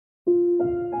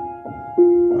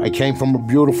I came from a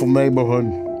beautiful neighborhood.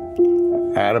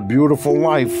 I had a beautiful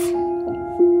life.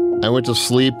 I went to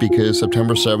sleep because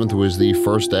September 7th was the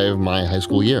first day of my high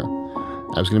school year.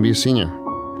 I was going to be a senior.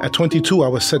 At 22, I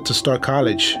was set to start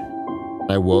college.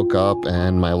 I woke up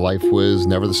and my life was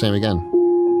never the same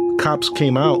again. Cops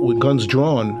came out with guns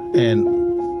drawn,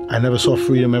 and I never saw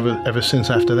freedom ever since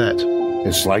after that.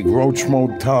 It's like Roach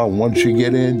Motel. Once you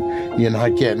get in, you're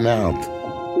not getting out.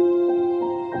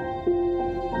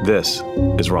 This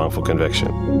is Wrongful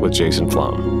Conviction with Jason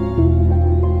Flom.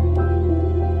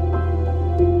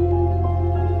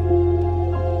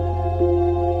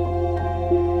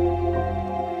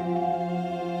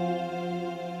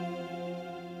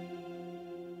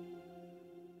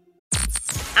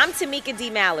 I'm Tamika D.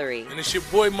 Mallory. And it's your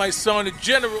boy, my son, the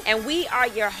General. And we are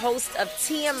your hosts of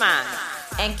TMI.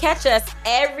 And catch us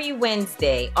every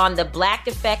Wednesday on the Black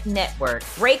Effect Network,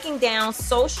 breaking down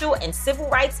social and civil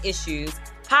rights issues,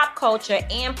 pop culture,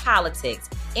 and politics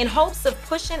in hopes of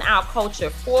pushing our culture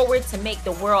forward to make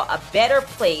the world a better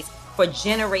place for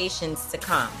generations to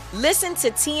come. Listen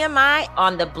to TMI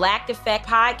on the Black Effect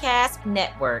Podcast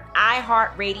Network,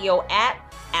 iHeartRadio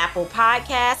app, Apple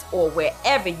Podcasts, or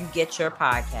wherever you get your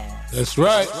podcasts. That's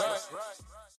right.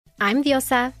 I'm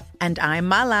Diosa. And I'm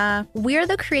Mala. We're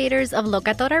the creators of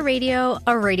Locatora Radio,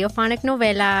 a radiophonic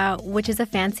novela, which is a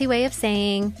fancy way of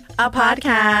saying a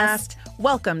podcast.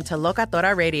 Welcome to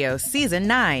Locatora Radio Season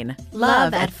 9.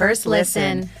 Love at First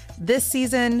Listen. This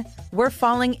season, we're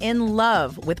falling in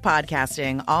love with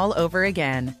podcasting all over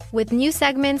again. With new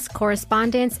segments,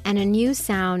 correspondence, and a new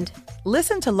sound.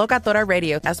 Listen to Locatora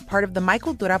Radio as part of the My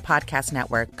Cultura Podcast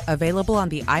Network, available on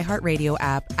the iHeartRadio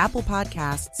app, Apple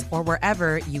Podcasts, or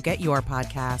wherever you get your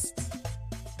podcasts.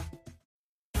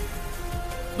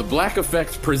 The Black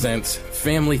Effect presents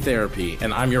Family Therapy,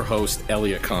 and I'm your host,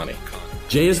 Elliot Connie.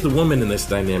 Jay is the woman in this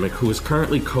dynamic who is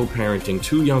currently co-parenting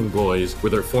 2 young boys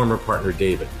with her former partner,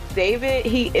 David. David,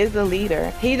 he is a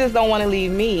leader. He just don't want to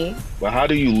leave me. But how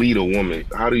do you lead a woman?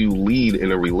 How do you lead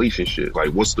in a relationship? Like,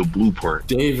 what's the blueprint?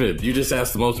 David, you just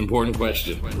asked the most important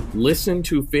question. Listen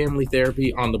to Family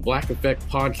Therapy on the Black Effect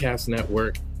Podcast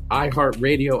Network,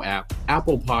 iHeartRadio app,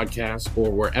 Apple Podcasts,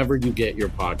 or wherever you get your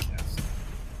podcasts.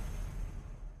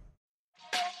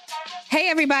 Hey,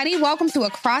 everybody. Welcome to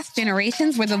Across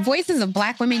Generations, where the voices of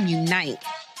Black women unite.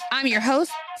 I'm your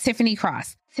host, Tiffany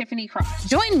Cross.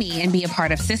 Join me and be a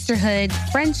part of sisterhood,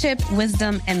 friendship,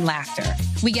 wisdom, and laughter.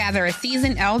 We gather a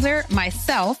seasoned elder,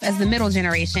 myself as the middle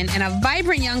generation, and a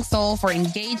vibrant young soul for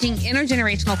engaging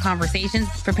intergenerational conversations.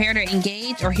 Prepare to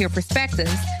engage or hear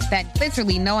perspectives that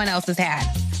literally no one else has had.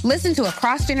 Listen to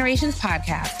Across Generations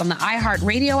podcast on the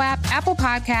iHeartRadio app, Apple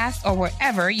Podcasts, or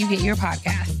wherever you get your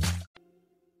podcasts.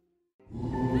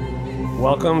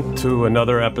 Welcome to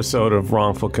another episode of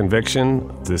Wrongful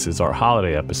Conviction. This is our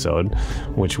holiday episode,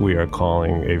 which we are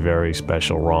calling a very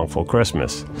special Wrongful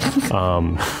Christmas.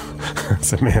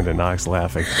 It's Amanda Knox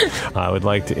laughing. I would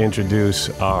like to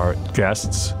introduce our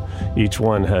guests. Each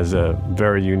one has a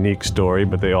very unique story,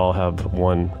 but they all have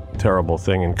one terrible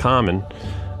thing in common,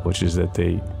 which is that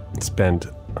they spent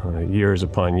years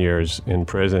upon years in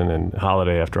prison and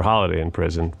holiday after holiday in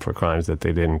prison for crimes that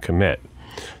they didn't commit.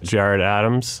 Jarrett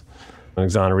Adams, an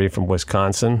exoneree from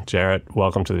Wisconsin. Jarrett,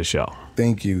 welcome to the show.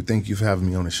 Thank you. Thank you for having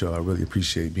me on the show. I really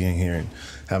appreciate being here and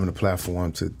having a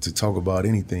platform to talk about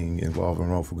anything involving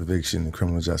wrongful conviction and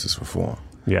criminal justice reform.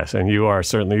 Yes, and you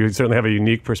certainly have a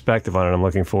unique perspective on it. I'm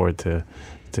looking forward to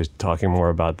talking more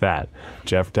about that.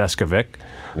 Jeff Deskovic,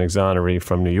 an exoneree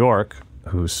from New York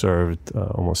who served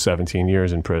almost 17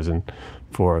 years in prison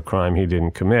for a crime he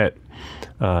didn't commit.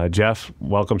 Jeff,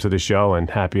 welcome to the show, and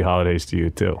happy holidays to you,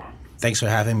 too. Thanks for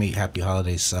having me. Happy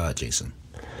holidays, Jason.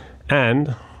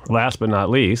 And last but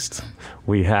not least,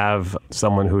 we have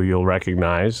someone who you'll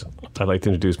recognize. I'd like to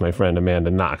introduce my friend Amanda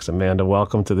Knox. Amanda,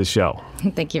 welcome to the show.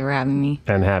 Thank you for having me.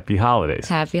 And happy holidays.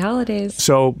 Happy holidays.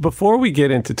 So before we get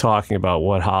into talking about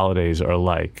what holidays are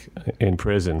like in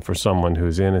prison for someone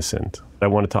who's innocent, I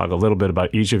want to talk a little bit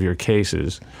about each of your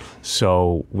cases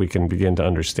so we can begin to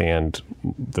understand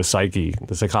the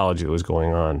psychology that was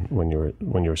going on when you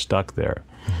were stuck there.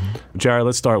 Mm-hmm. Jarrett,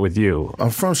 let's start with you.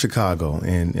 I'm from Chicago,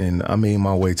 and I made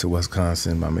my way to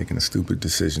Wisconsin by making a stupid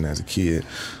decision as a kid.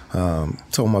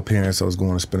 Told my parents I was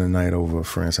going to spend a night over at a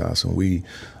friend's house, and we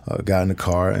got in the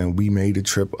car and we made the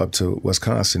trip up to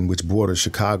Wisconsin, which borders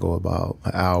Chicago about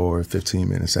an hour or 15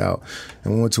 minutes out,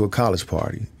 and we went to a college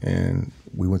party. And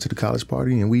we went to the college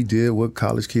party and we did what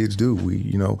college kids do.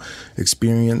 We,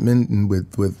 experimenting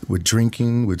with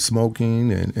drinking, with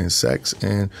smoking and sex.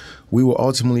 And we were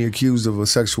ultimately accused of a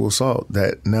sexual assault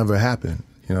that never happened.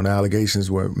 The allegations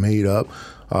were made up.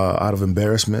 out of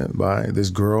embarrassment by this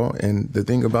girl. And the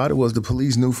thing about it was the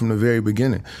police knew from the very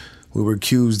beginning. We were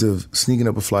accused of sneaking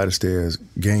up a flight of stairs,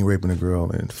 gang raping a girl,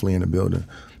 and fleeing the building.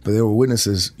 But there were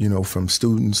witnesses, from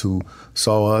students who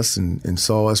saw us and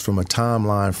saw us from a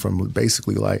timeline from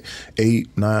basically like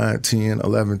 8, 9, 10,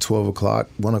 11, 12 o'clock,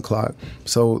 1 o'clock.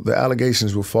 So the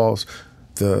allegations were false.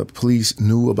 The police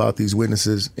knew about these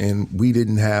witnesses, and we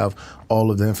didn't have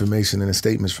all of the information and the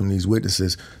statements from these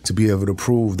witnesses to be able to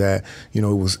prove that, it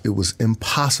was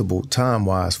impossible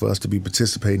time-wise for us to be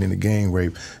participating in a gang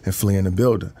rape and fleeing the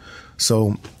building.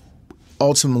 So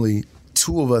ultimately,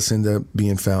 2 of us ended up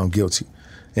being found guilty.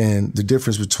 And the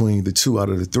difference between the 2 out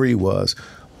of the 3 was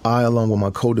I, along with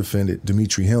my co-defendant,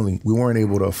 Dimitri Henley, we weren't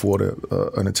able to afford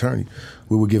an attorney.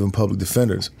 We were given public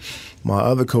defenders. My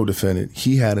other co-defendant,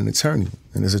 he had an attorney,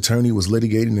 and his attorney was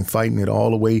litigating and fighting it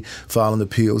all the way, filing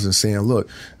appeals and saying, look,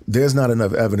 there's not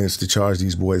enough evidence to charge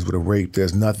these boys with a rape.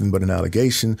 There's nothing but an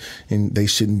allegation, and they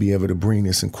shouldn't be able to bring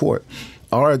this in court.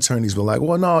 Our attorneys were like,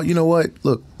 well, no, you know what?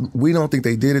 Look, we don't think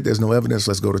they did it. There's no evidence.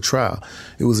 Let's go to trial.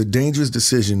 It was a dangerous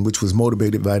decision, which was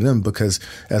motivated by them because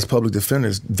as public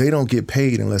defenders, they don't get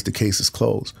paid unless the case is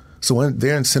closed. So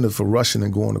their incentive for rushing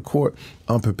and going to court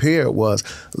unprepared was,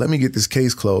 let me get this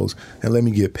case closed and let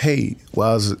me get paid.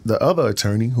 While the other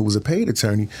attorney, who was a paid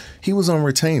attorney, he was on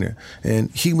retainer,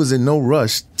 and he was in no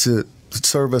rush to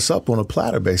serve us up on a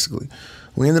platter, basically.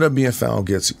 We ended up being found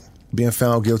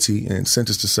guilty and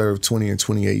sentenced to serve 20 and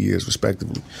 28 years,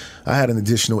 respectively. I had an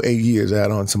additional 8 years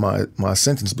add on to my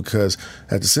sentence because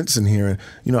at the sentencing hearing,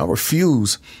 I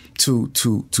refused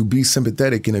to be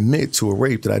sympathetic and admit to a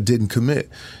rape that I didn't commit.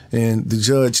 And the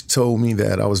judge told me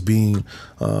that I was being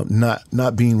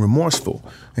not being remorseful,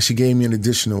 and she gave me an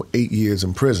additional 8 years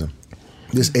in prison.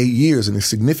 This 8 years and the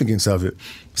significance of it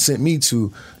sent me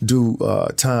to do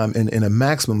time in a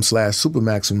maximum/super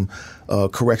maximum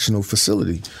correctional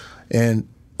facility. And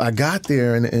I got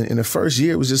there, and in the first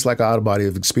year, it was just like an out-of-body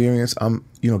experience.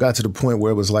 Got to the point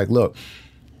where it was like, look,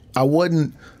 I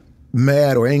wasn't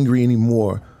mad or angry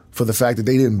anymore for the fact that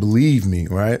they didn't believe me,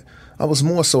 right? I was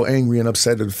more so angry and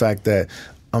upset at the fact that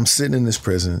I'm sitting in this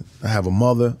prison. I have a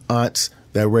mother, aunts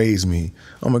that raised me.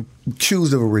 I'm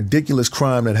accused of a ridiculous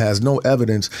crime that has no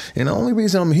evidence. And the only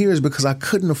reason I'm here is because I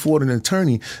couldn't afford an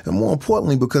attorney. And more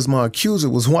importantly, because my accuser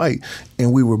was white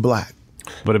and we were black.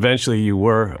 But eventually you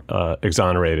were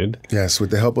exonerated. Yes,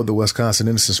 with the help of the Wisconsin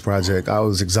Innocence Project, I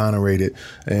was exonerated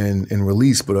and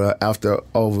released, but after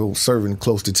serving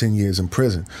close to 10 years in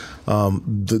prison.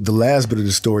 The last bit of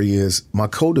the story is my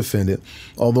co-defendant,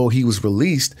 although he was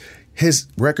released, his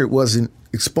record wasn't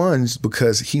expunged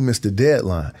because he missed the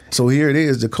deadline. So here it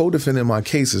is, the co-defendant in my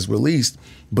case is released,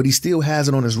 but he still has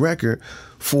it on his record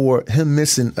for him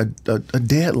missing a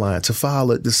deadline to file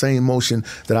the same motion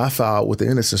that I filed with the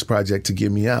Innocence Project to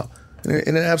get me out.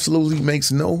 And it absolutely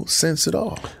makes no sense at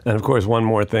all. And of course, one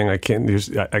more thing, I can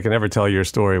never tell your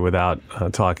story without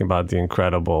talking about the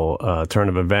incredible turn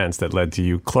of events that led to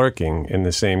you clerking in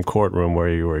the same courtroom where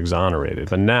you were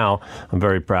exonerated. But now, I'm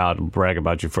very proud to brag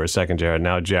about you for a second, Jarrett.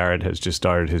 Now Jarrett has just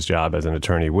started his job as an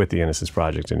attorney with the Innocence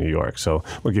Project in New York. So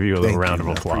we'll give you a little round of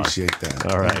applause. I appreciate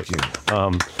that. All right. Thank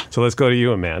you. So let's go to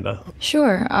you, Amanda.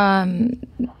 Sure.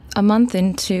 A month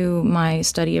into my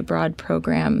study abroad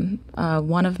program,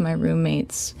 one of my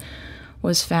roommates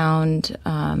was found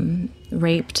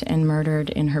raped and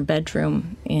murdered in her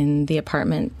bedroom in the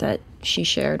apartment that she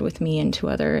shared with me and 2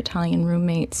 other Italian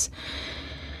roommates.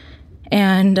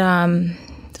 And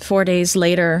 4 days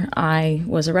later, I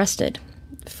was arrested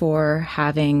for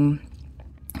having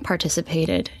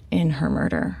participated in her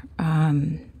murder.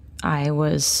 I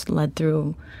was led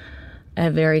through a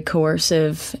very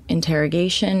coercive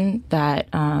interrogation that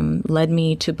led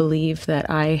me to believe that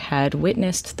I had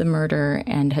witnessed the murder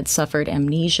and had suffered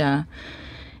amnesia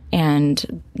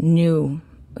and knew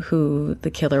who the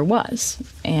killer was.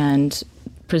 And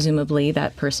presumably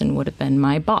that person would have been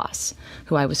my boss,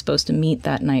 who I was supposed to meet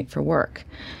that night for work.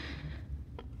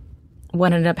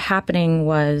 What ended up happening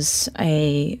was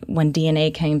when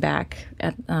DNA came back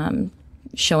at,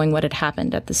 showing what had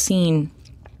happened at the scene,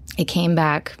 it came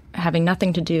back having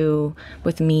nothing to do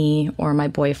with me or my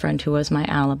boyfriend, who was my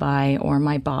alibi, or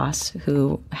my boss,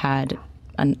 who had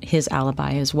his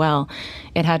alibi as well.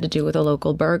 It had to do with a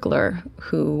local burglar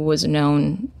who was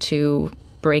known to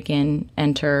break in,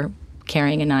 enter,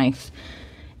 carrying a knife.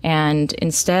 And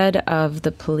instead of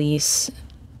the police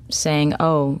saying,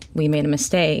 oh, we made a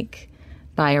mistake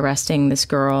by arresting this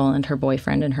girl and her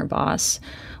boyfriend and her boss,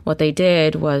 what they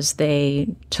did was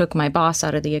they took my boss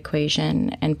out of the equation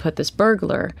and put this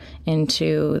burglar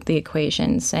into the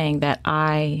equation, saying that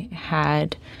I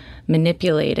had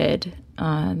manipulated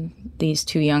these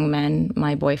two young men,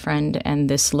 my boyfriend and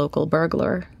this local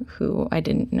burglar who I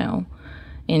didn't know,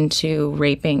 into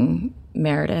raping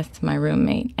Meredith, my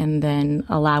roommate, and then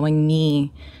allowing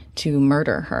me to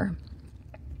murder her.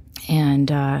 And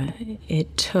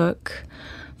it took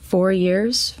 4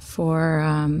 years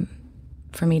for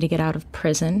me to get out of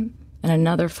prison, and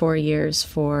another 4 years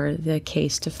for the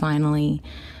case to finally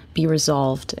be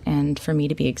resolved and for me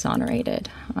to be exonerated.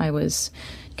 I was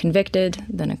convicted,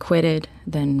 then acquitted,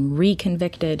 then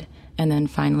reconvicted, and then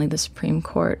finally the Supreme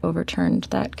Court overturned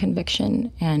that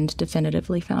conviction and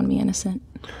definitively found me innocent.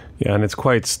 Yeah, and it's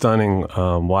quite stunning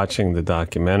watching the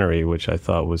documentary, which I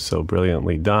thought was so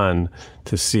brilliantly done,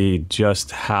 to see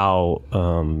just how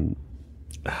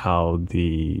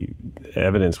the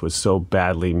evidence was so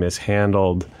badly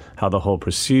mishandled, how the whole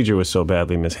procedure was so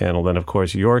badly mishandled. And of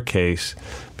course, your case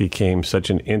became such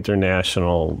an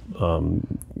international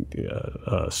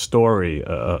story,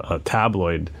 a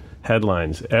tabloid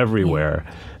headlines everywhere.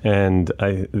 And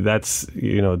I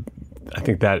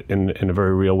think that in a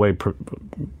very real way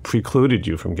precluded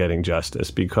you from getting justice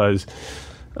because,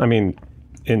 I mean,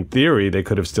 in theory, they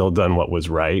could have still done what was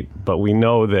right. But we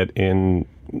know that in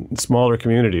smaller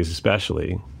communities,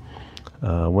 especially,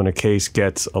 when a case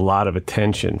gets a lot of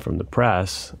attention from the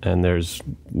press and there's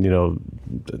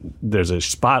a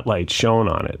spotlight shown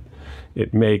on it,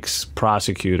 it makes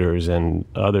prosecutors and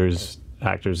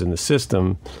actors in the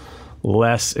system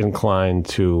less inclined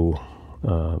to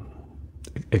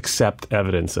accept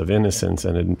evidence of innocence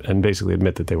and basically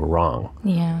admit that they were wrong.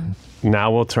 Yeah.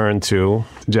 Now we'll turn to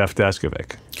Jeff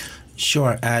Deskovic.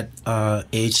 Sure. At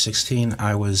age 16,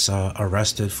 I was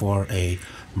arrested for a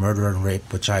murder and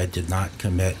rape, which I did not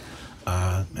commit.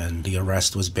 And the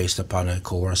arrest was based upon a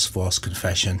coerced false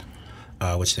confession,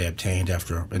 which they obtained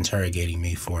after interrogating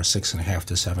me for 6.5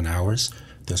 to 7 hours.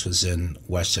 This was in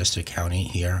Westchester County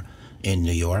here in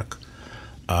New York.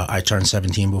 I turned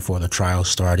 17 before the trial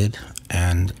started,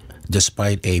 and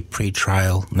despite a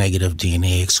pre-trial negative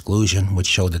DNA exclusion, which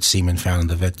showed that semen found in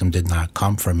the victim did not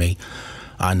come from me,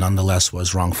 I nonetheless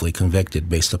was wrongfully convicted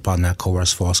based upon that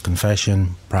coerced false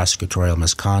confession, prosecutorial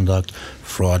misconduct,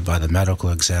 fraud by the medical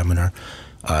examiner,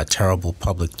 terrible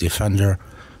public defender.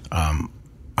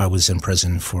 I was in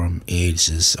prison from age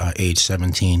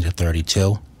 17 to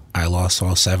 32. I lost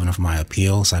all 7 of my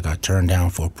appeals. I got turned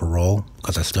down for parole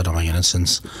because I stood on my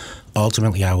innocence.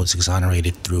 Ultimately, I was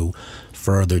exonerated through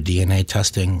further DNA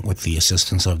testing with the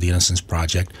assistance of the Innocence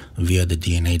Project via the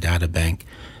DNA data bank.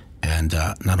 And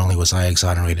not only was I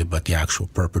exonerated, but the actual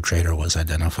perpetrator was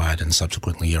identified and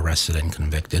subsequently arrested and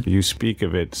convicted. You speak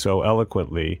of it so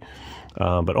eloquently,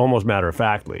 but almost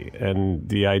matter-of-factly. And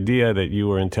the idea that you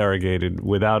were interrogated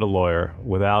without a lawyer,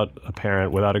 without a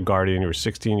parent, without a guardian, you were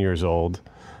 16 years old,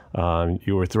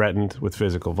 you were threatened with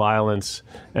physical violence.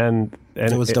 And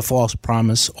it was the false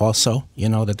promise also,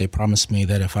 that they promised me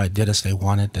that if I did as they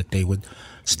wanted, that they would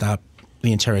stop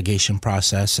the interrogation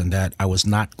process and that I was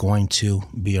not going to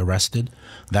be arrested.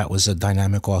 That was a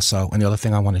dynamic also. And the other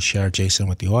thing I want to share, Jason,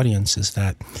 with the audience is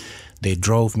that they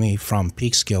drove me from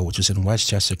Peekskill, which is in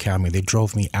Westchester County. They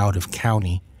drove me out of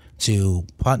county to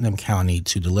Putnam County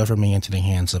to deliver me into the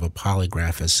hands of a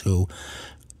polygraphist who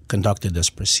conducted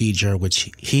this procedure, which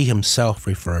he himself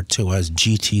referred to as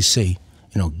GTC.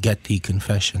 Get the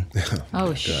confession.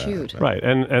 Oh, shoot. Right,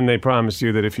 and they promised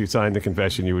you that if you signed the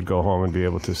confession, you would go home and be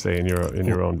able to stay in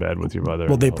your own bed with your mother.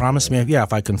 Well, they promised me,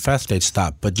 if I confessed, they'd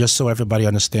stop. But just so everybody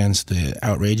understands the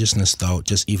outrageousness, though,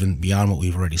 just even beyond what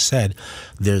we've already said,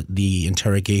 the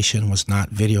interrogation was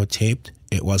not videotaped,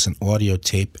 it wasn't audio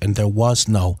tape, and there was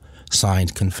no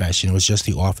signed confession. It was just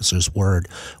the officer's word,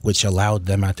 which allowed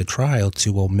them at the trial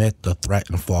to omit the threat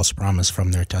and false promise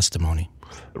from their testimony.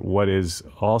 What is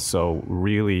also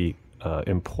really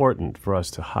important for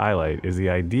us to highlight is the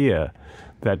idea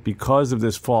that because of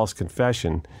this false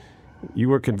confession, you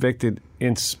were convicted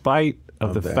in spite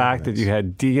of the fact that you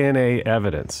had DNA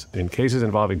evidence. In cases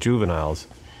involving juveniles,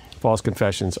 false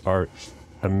confessions are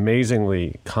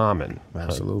amazingly common,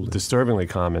 disturbingly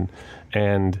common,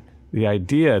 and the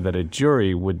idea that a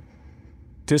jury would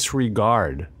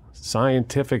disregard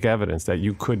scientific evidence that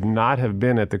you could not have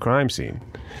been at the crime scene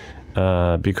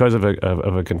because of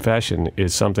a confession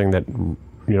is something that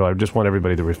I just want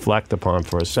everybody to reflect upon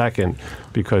for a second,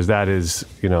 because that is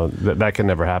that can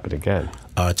never happen again.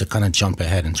 To kind of jump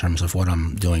ahead in terms of what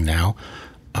I'm doing now,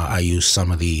 I used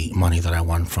some of the money that I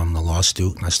won from the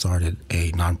lawsuit, and I started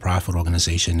a nonprofit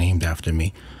organization named after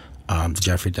me, the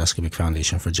Jeffrey Deskovic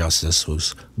Foundation for Justice,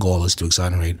 whose goal is to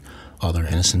exonerate other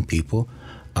innocent people.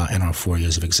 In our 4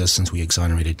 years of existence, we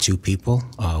exonerated 2 people.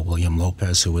 William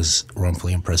Lopez, who was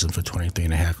wrongfully imprisoned for 23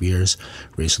 and a half years.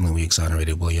 Recently, we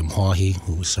exonerated William Hawley,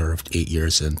 who served 8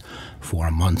 years and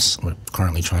 4 months. We're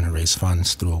currently trying to raise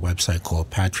funds through a website called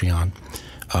Patreon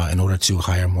in order to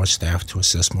hire more staff to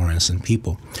assist more innocent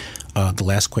people. The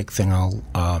last quick thing I'll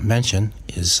mention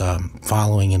is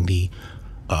following in the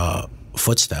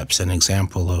footsteps, an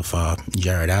example of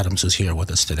Jarrett Adams, who's here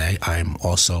with us today. I'm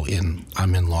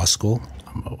in law school.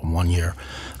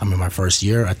 I'm in my first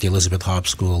year at the Elizabeth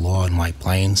Hobbs School of Law in White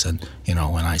Plains, and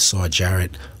when I saw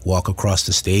Jarrett walk across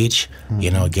the stage,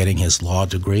 getting his law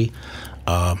degree,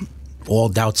 all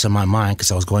doubts in my mind,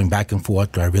 because I was going back and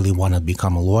forth. Do I really want to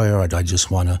become a lawyer, or do I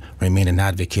just want to remain an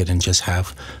advocate and just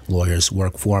have lawyers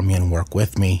work for me and work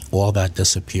with me? All that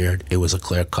disappeared. It was a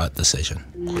clear-cut decision.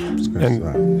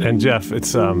 And Jeff,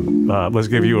 it's let's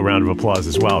give you a round of applause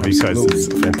as well, because it's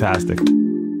fantastic.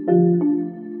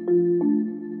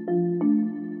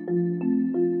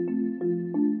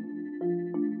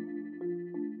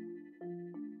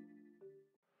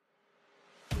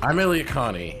 I'm Elliot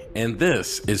Connie, and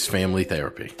this is Family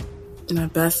Therapy. My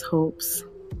best hopes,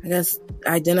 I guess,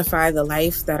 identify the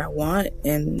life that I want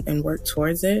and work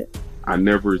towards it. I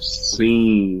never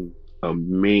seen a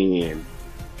man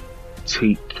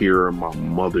take care of my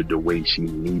mother the way she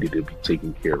needed to be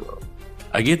taken care of.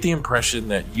 I get the impression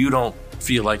that you don't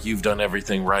feel like you've done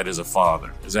everything right as a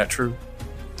father. Is that true?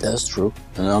 That's true,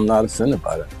 and I'm not offended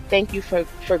by that. Thank you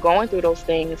for going through those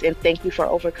things, and thank you for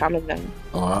overcoming them.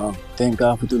 Wow. Thank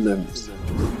God for deliverance.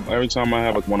 Every time I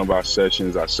have one of our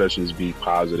sessions be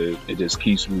positive. It just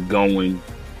keeps me going.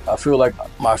 I feel like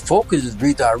my focus is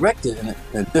redirected in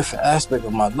a different aspect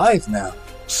of my life now.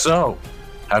 So,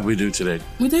 how'd we do today?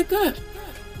 We did good.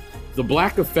 The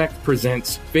Black Effect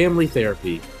presents Family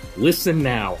Therapy. Listen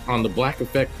now on the Black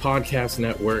Effect Podcast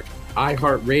Network,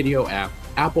 iHeartRadio app,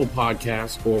 Apple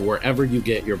Podcasts, or wherever you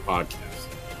get your podcasts.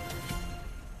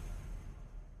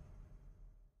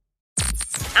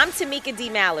 I'm Tamika D.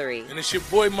 Mallory. And it's your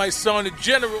boy, my son, the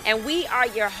General. And we are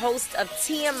your host of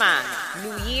TMI.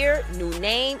 New year, new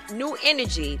name, new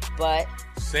energy, but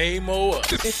same old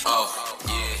us. Oh,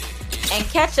 yeah. And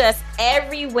catch us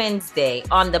every Wednesday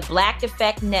on the Black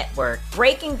Effect Network,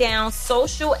 breaking down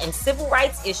social and civil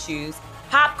rights issues,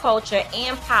 pop culture,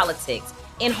 and politics,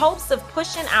 in hopes of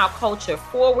pushing our culture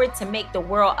forward to make the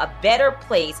world a better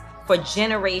place for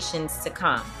generations to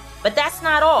come. But that's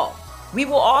not all. We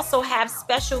will also have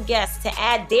special guests to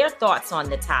add their thoughts on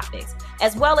the topics,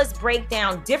 as well as break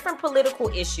down different political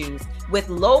issues with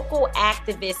local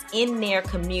activists in their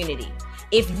community.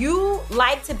 If you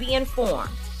like to be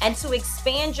informed and to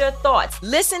expand your thoughts,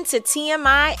 listen to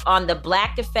TMI on the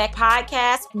Black Effect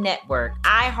Podcast Network,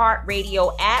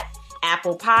 iHeartRadio app,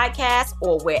 Apple Podcasts,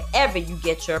 or wherever you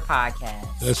get your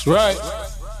podcasts. That's right.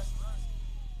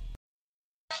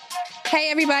 Hey,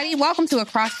 everybody. Welcome to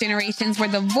Across Generations, where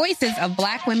the voices of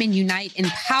Black women unite in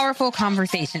powerful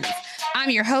conversations. I'm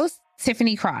your host,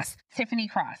 Tiffany Cross.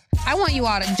 I want you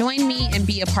all to join me and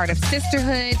be a part of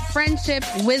sisterhood, friendship,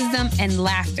 wisdom, and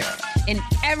laughter. In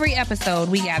every episode,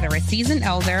 we gather a seasoned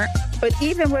elder. But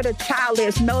even with a child,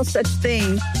 there's no such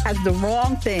thing as the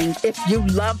wrong thing if you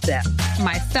love them.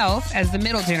 Myself as the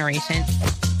middle generation.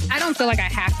 I don't feel like I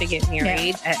have to get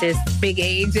married at this big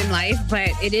age in life, but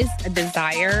it is a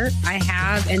desire I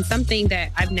have and something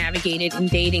that I've navigated in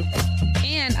dating.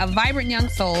 And a vibrant young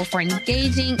soul for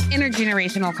engaging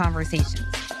intergenerational conversations.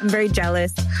 I'm very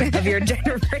jealous of your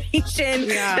generation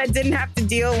that didn't have to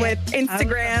deal with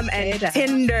Instagram and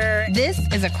Tinder. This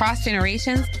is Across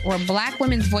Generations, where Black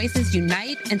women's voices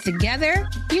unite, and together,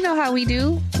 you know how we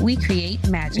do, we create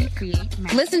magic.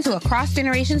 Listen to Across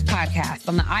Generations podcast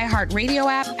on the iHeartRadio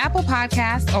app, Apple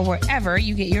Podcasts, or wherever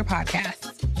you get your podcasts.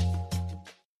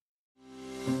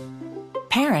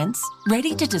 Parents,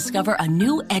 ready to discover a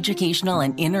new educational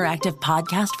and interactive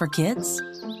podcast for kids?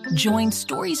 Join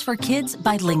Stories for Kids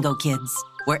by Lingo Kids,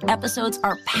 where episodes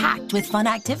are packed with fun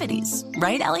activities.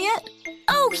 Right, Elliot?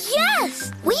 Oh,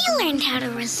 yes! We learned how to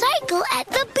recycle at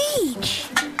the beach.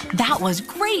 That was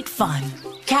great fun.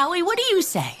 Callie, what do you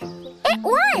say? It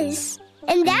was.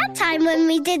 And that time when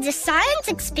we did the science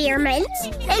experiments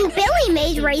and Billy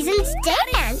made raisins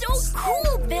dance. So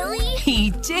cool, Billy.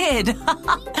 He did.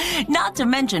 Not to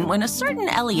mention when a certain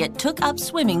Elliot took up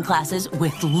swimming classes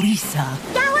with Lisa.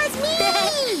 That was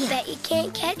me. Bet you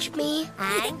can't catch me.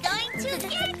 I'm going to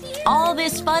get you. All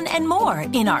this fun and more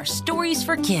in our Stories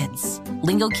for Kids.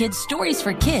 Lingo Kids Stories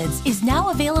for Kids is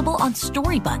now available on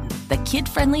Story Button, the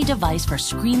kid-friendly device for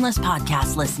screenless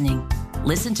podcast listening.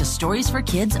 Listen to Stories for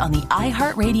Kids on the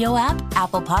iHeartRadio app,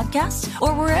 Apple Podcasts,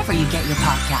 or wherever you get your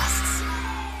podcasts.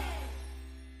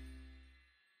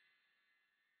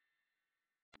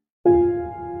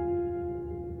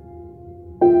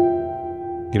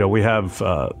 we have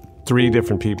 3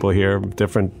 different people here,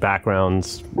 different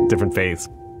backgrounds, different faiths.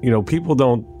 People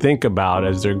don't think about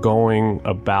as they're going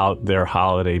about their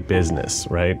holiday business,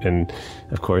 right? And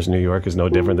of course, New York is no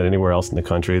different than anywhere else in the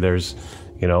country. There's,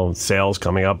 sales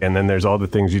coming up, and then there's all the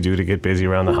things you do to get busy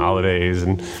around the holidays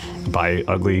and buy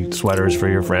ugly sweaters for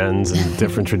your friends and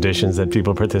different traditions that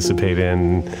people participate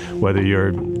in, whether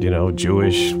you're,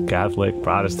 Jewish, Catholic,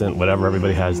 Protestant, whatever,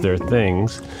 everybody has their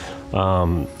things.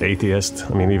 Atheist,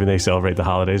 even they celebrate the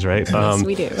holidays, right? Yes,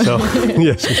 we do.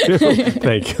 Yes, we do.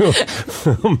 Thank you.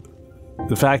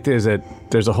 The fact is that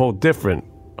there's a whole different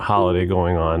holiday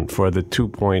going on for the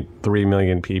 2.3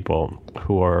 million people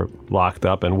who are locked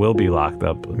up and will be locked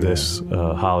up this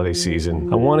holiday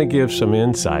season. I want to give some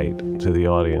insight to the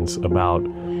audience about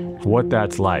what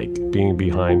that's like, being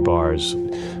behind bars.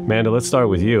 Amanda, let's start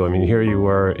with you. Here you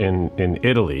were in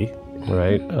Italy,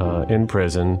 right? In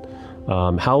prison.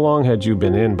 How long had you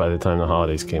been in by the time the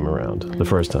holidays came around the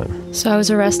first time? So I was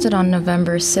arrested on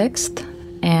November 6th,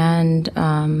 and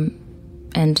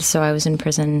so I was in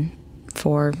prison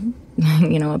for,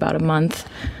 about a month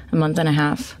and a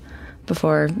half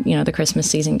before, the Christmas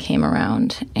season came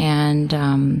around. And,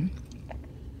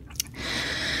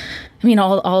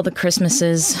 all the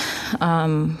Christmases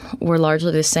were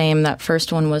largely the same. That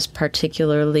first one was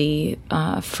particularly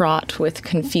fraught with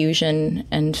confusion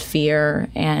and fear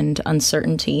and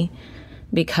uncertainty,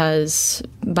 because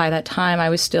by that time I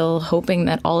was still hoping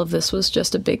that all of this was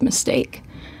just a big mistake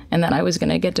and that I was going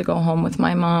to get to go home with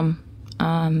my mom.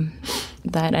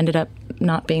 That ended up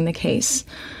not being the case.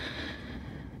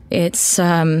 It's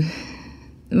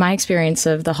my experience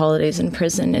of the holidays in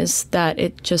prison is that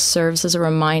it just serves as a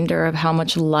reminder of how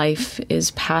much life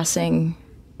is passing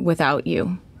without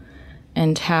you,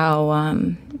 and how,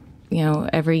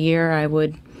 every year I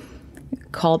would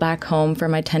call back home for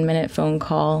my 10-minute phone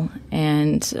call,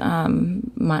 and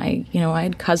I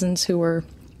had cousins who were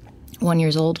 1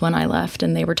 year old when I left,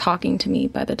 and they were talking to me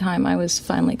by the time I was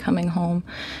finally coming home.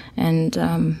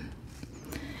 And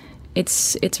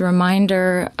it's a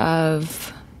reminder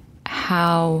of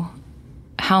how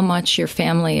much your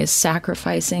family is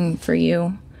sacrificing for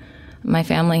you. My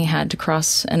family had to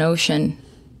cross an ocean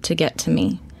to get to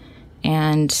me,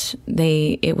 and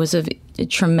it was a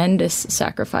tremendous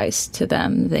sacrifice to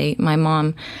them. My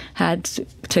mom had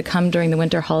to come during the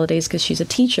winter holidays because she's a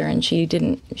teacher and she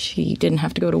didn't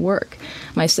have to go to work.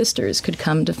 My sisters could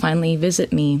come to finally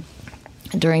visit me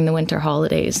during the winter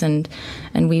holidays, and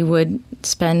we would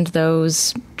spend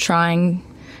those trying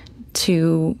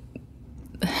to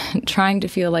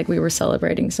feel like we were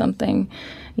celebrating something,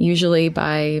 usually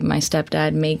by my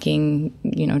stepdad making,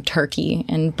 turkey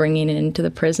and bringing it into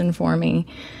the prison for me,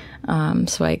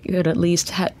 so I could at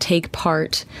least take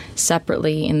part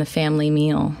separately in the family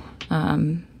meal.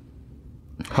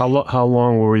 How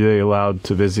long were they allowed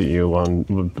to visit you on,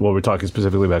 well, we're talking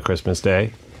specifically about Christmas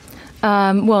Day?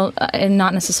 And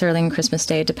not necessarily on Christmas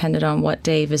Day. It depended on what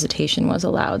day visitation was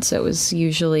allowed. So it was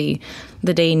usually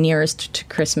the day nearest to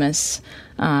Christmas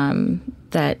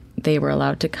that they were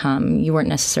allowed to come. You weren't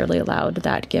necessarily allowed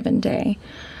that given day.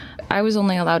 I was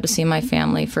only allowed to see my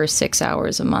family for 6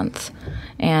 hours a month,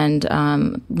 and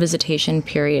visitation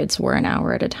periods were an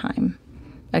hour at a time.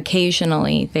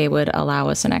 Occasionally, they would allow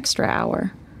us an extra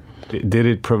hour. Did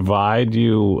it provide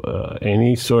you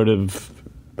any sort of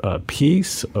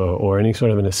peace or any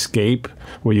sort of an escape?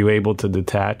 Were you able to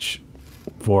detach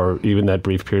for even that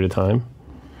brief period of time?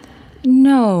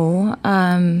 No.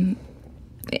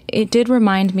 It did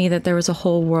remind me that there was a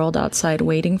whole world outside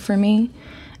waiting for me,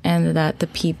 and that the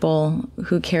people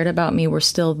who cared about me were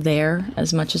still there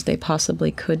as much as they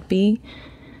possibly could be.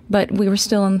 But we were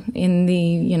still in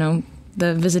the,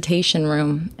 the visitation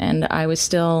room, and I was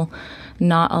still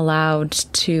not allowed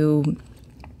to,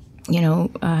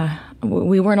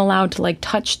 we weren't allowed to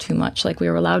touch too much. We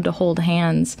were allowed to hold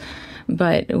hands,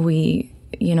 but we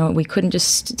couldn't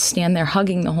just stand there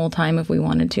hugging the whole time if we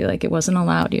wanted to. It wasn't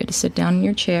allowed. You had to sit down in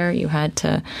your chair. You had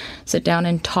to sit down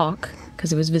and talk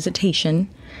because it was visitation.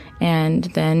 And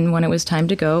then when it was time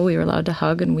to go, we were allowed to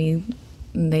hug, and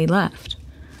they left.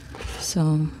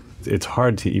 So it's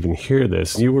hard to even hear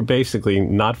this. You were basically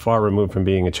not far removed from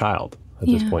being a child at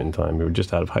this point in time. You were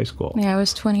just out of high school. Yeah, I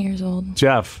was 20 years old.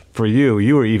 Jeff, for you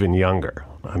were even younger.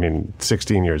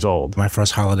 16 years old. My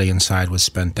first holiday inside was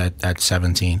spent at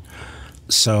 17.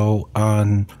 So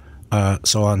on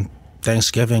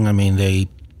Thanksgiving, they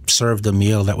served a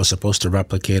meal that was supposed to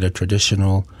replicate a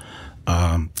traditional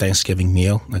Thanksgiving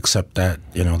meal, except that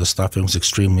the stuffing was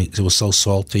it was so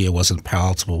salty it wasn't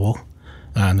palatable,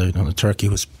 and the turkey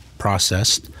was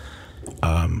processed.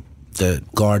 The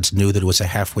guards knew that it was a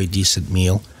halfway decent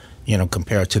meal,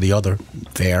 compared to the other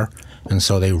fare. And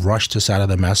so they rushed us out of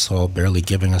the mess hall, barely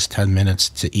giving us 10 minutes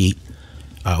to eat.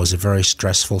 It was a very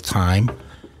stressful time.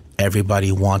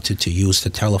 Everybody wanted to use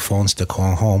the telephones to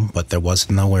call home, but there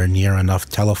was nowhere near enough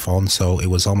telephones, so it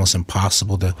was almost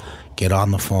impossible to get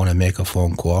on the phone and make a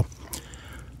phone call.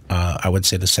 I would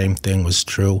say the same thing was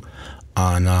true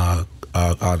on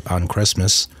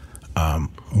Christmas.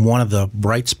 One of the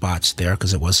bright spots there,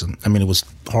 because it was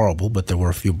horrible, but there were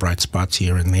a few bright spots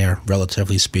here and there,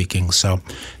 relatively speaking. So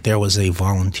there was a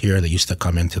volunteer that used to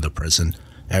come into the prison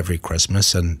every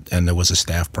Christmas, and there was a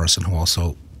staff person who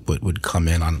also would come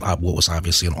in on what was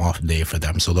obviously an off day for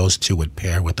them. So those two would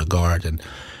pair with the guard, and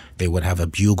they would have a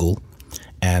bugle,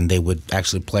 and they would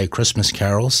actually play Christmas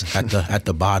carols at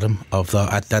the bottom of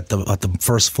at the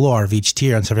first floor of each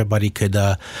tier, and so everybody could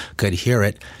hear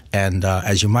it. And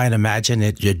as you might imagine,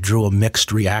 it drew a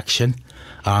mixed reaction.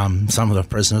 Some of the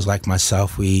prisoners, like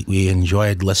myself, we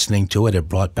enjoyed listening to it. It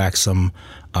brought back some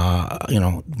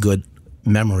good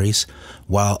memories,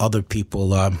 while other people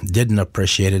didn't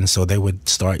appreciate it, and so they would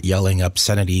start yelling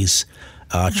obscenities,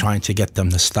 trying to get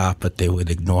them to stop, but they would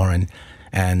ignore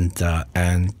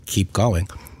and keep going.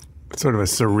 Sort of a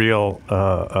surreal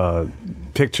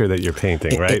picture that you're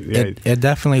painting, right? It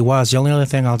definitely was. The only other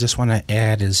thing I'll just want to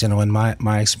add is, in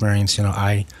my experience,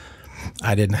 I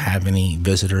didn't have any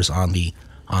visitors on the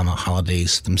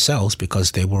holidays themselves,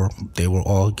 because they were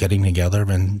all getting together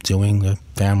and doing the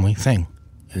family thing.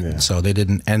 Yeah. So they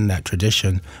didn't end that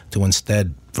tradition to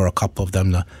instead for a couple of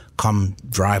them to come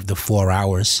drive the 4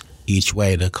 hours each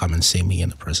way to come and see me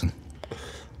in the prison.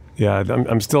 Yeah,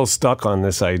 I'm still stuck on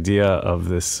this idea of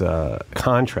this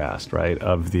contrast, right,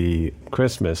 of the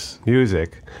Christmas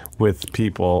music with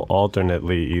people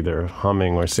alternately either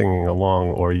humming or singing along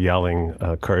or yelling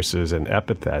curses and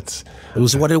epithets. It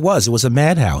was what it was. It was a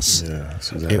madhouse. Yeah,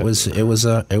 exactly. It was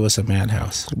a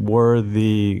madhouse. Were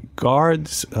the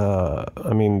guards?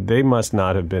 They must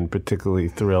not have been particularly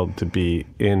thrilled to be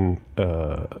in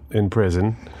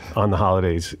prison on the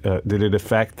holidays. Did it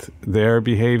affect their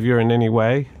behavior in any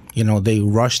way? They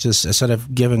rushed us. Instead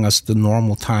of giving us the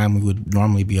normal time we would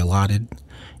normally be allotted,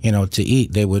 to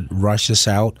eat, they would rush us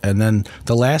out. And then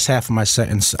the last half of my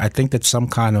sentence, I think that some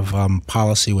kind of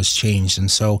policy was changed.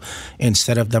 And so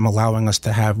instead of them allowing us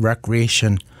to have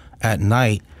recreation at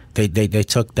night, they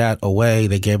took that away.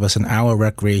 They gave us an hour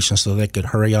recreation so they could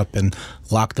hurry up and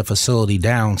lock the facility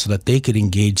down so that they could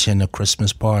engage in a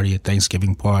Christmas party, a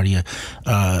Thanksgiving party,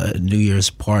 a New Year's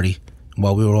party,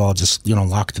 while we were all just,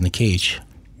 locked in a cage.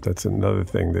 That's another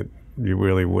thing that you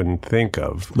really wouldn't think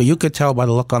of. But you could tell by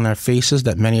the look on their faces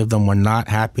that many of them were not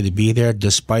happy to be there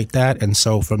despite that. And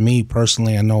so for me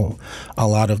personally, I know a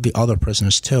lot of the other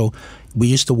prisoners too, we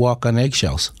used to walk on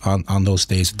eggshells on those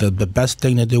days. The best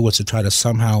thing to do was to try to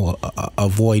somehow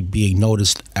avoid being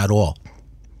noticed at all,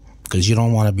 because you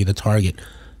don't want to be the target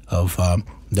of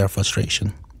their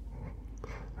frustration.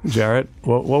 Jarrett,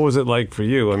 what was it like for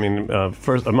you?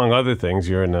 First, among other things,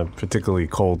 you're in a particularly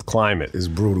cold climate. It's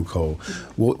brutal cold.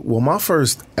 Well, my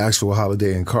first actual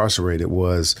holiday incarcerated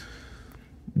was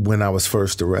when I was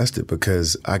first arrested,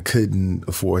 because I couldn't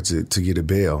afford to get a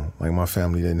bail. Like, my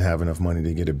family didn't have enough money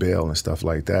to get a bail and stuff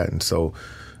like that. And so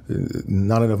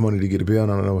not enough money to get a bail,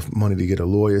 not enough money to get a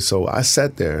lawyer. So I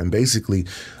sat there, and basically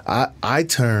I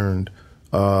turned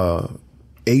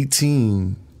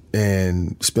 18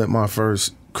 and spent my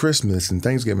first Christmas and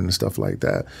Thanksgiving and stuff like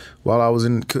that while I was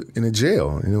in a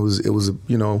jail. And it was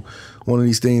one of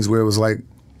these things where it was like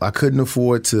I couldn't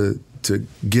afford to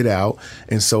get out.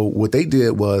 And so what they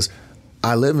did was,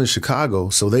 I live in Chicago,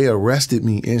 so they arrested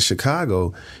me in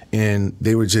Chicago, and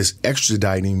they were just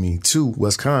extraditing me to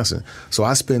Wisconsin. So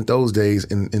I spent those days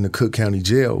in the Cook County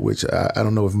Jail, which I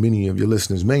don't know if many of your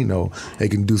listeners may know. They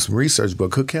can do some research,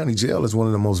 but Cook County Jail is one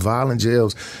of the most violent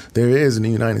jails there is in the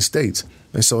United States.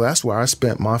 And so that's where I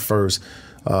spent my first,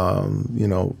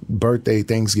 birthday,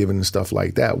 Thanksgiving, and stuff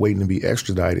like that, waiting to be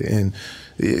extradited. And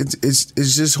it's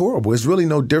just horrible. It's really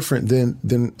no different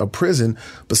than a prison.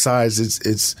 Besides,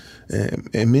 it's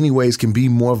in many ways can be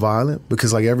more violent,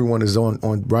 because like everyone is on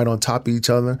right on top of each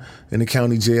other in the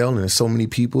county jail, and there's so many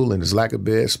people, and there's lack of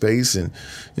bed space, and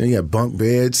you have bunk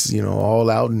beds, all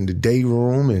out in the day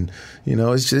room, and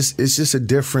it's just a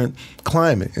different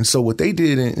climate. And so what they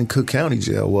did in Cook County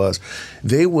Jail was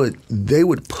they would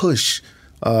push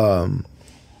a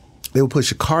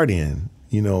cart in,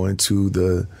 into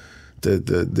the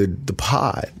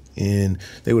pod, and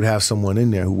they would have someone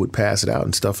in there who would pass it out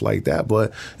and stuff like that.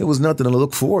 But it was nothing to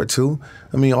look forward to.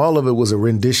 All of it was a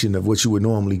rendition of what you would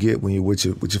normally get when you're with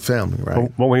your family,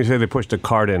 right? Well, when you say they pushed a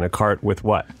cart in, a cart with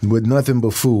what? With nothing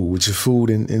but food, with your food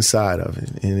inside of it,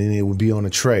 and then it would be on a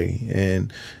tray.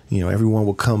 And everyone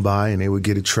would come by and they would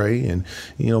get a tray. And,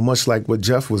 much like what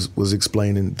Jeff was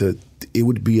explaining, that it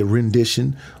would be a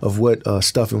rendition of what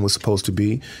stuffing was supposed to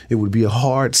be. It would be a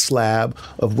hard slab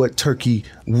of what turkey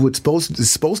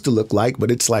is supposed to look like,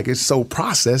 but it's so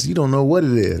processed, you don't know what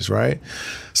it is, right?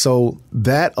 So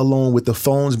that, along with the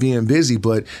phones being busy,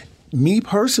 but me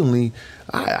personally,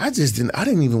 I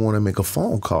didn't even want to make a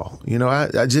phone call.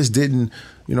 I just didn't,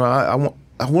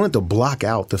 I wanted to block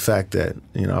out the fact that,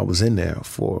 I was in there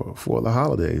for the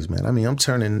holidays, man. I mean, I'm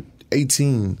turning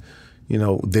 18,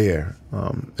 there.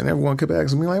 And everyone kept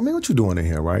asking me, like, man, what you doing in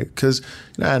here, right? Because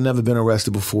I had never been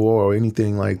arrested before or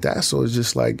anything like that. So it's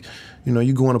just like,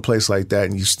 you go in a place like that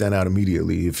and you stand out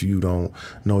immediately if you don't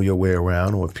know your way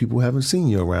around or if people haven't seen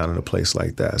you around in a place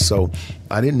like that. So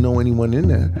I didn't know anyone in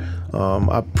there.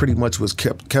 I pretty much was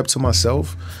kept to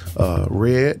myself,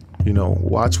 read,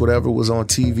 watch whatever was on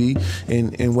TV.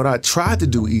 And what I tried to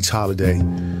do each holiday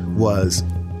was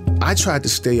I tried to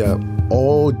stay up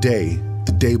all day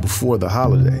the day before the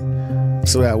holiday,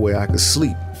 so that way I could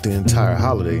sleep the entire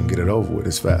holiday and get it over with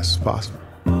as fast as possible.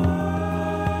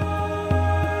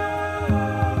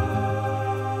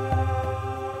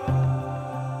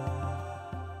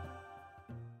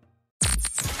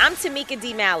 I'm Tamika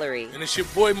D. Mallory. And it's your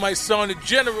boy, my son, the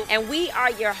General. And we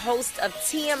are your hosts of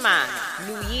TMI.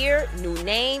 New year, new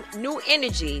name, new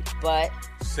energy, but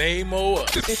same old.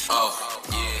 Oh,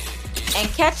 yeah. And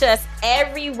catch us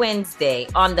every Wednesday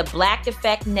on the Black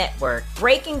Effect Network,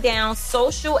 breaking down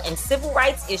social and civil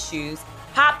rights issues,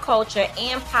 pop culture,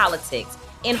 and politics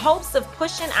in hopes of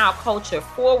pushing our culture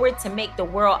forward to make the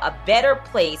world a better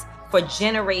place for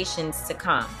generations to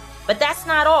come. But that's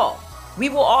not all. We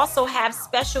will also have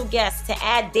special guests to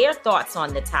add their thoughts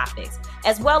on the topics,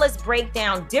 as well as break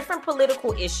down different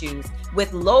political issues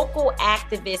with local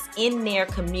activists in their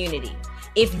community.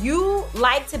 If you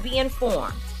like to be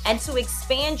informed and to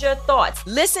expand your thoughts,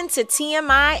 listen to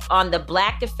TMI on the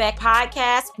Black Effect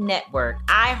Podcast Network,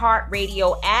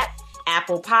 iHeartRadio app,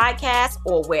 Apple Podcasts,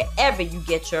 or wherever you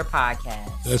get your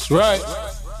podcasts. That's right.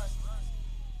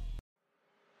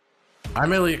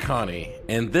 I'm Elliot Connie,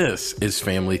 and this is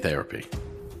Family Therapy.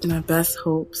 My best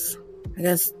hopes, I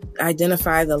guess,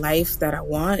 identify the life that I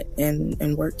want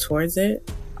and work towards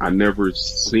it. I never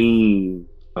seen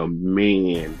a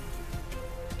man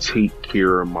take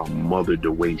care of my mother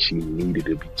the way she needed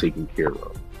to be taken care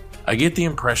of. I get the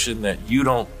impression that you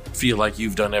don't feel like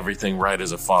you've done everything right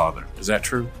as a father. Is that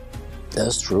true?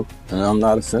 That's true, and I'm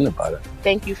not offended by that.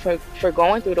 Thank you for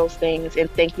going through those things, and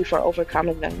thank you for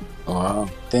overcoming them. Wow.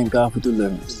 Thank God for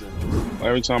deliverance.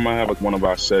 Every time I have one of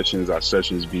our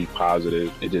sessions be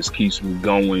positive. It just keeps me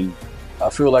going. I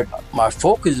feel like my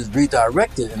focus is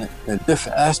redirected in a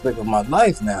different aspect of my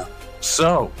life now.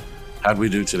 So, how'd we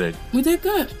do today? We did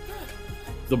good.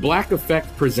 The Black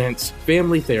Effect presents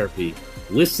Family Therapy.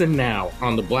 Listen now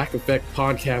on the Black Effect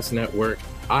Podcast Network,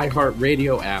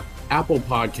 iHeartRadio app, Apple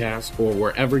Podcasts, or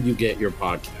wherever you get your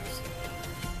podcasts.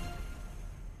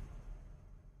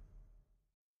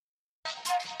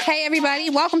 Hey, everybody.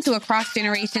 Welcome to Across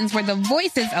Generations, where the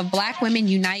voices of Black women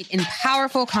unite in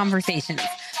powerful conversations.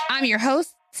 I'm your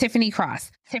host, Tiffany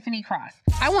Cross.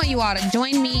 I want you all to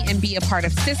join me and be a part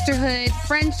of sisterhood,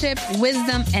 friendship,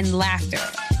 wisdom, and laughter.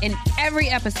 In every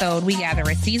episode, we gather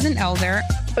a seasoned elder.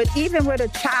 But even with a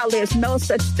child, there's no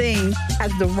such thing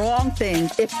as the wrong thing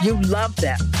if you love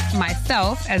them.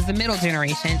 Myself, as the middle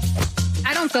generation.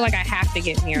 I don't feel like I have to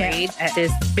get married at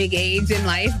this big age in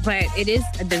life, but it is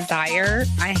a desire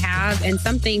I have and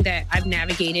something that I've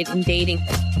navigated in dating.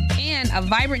 And a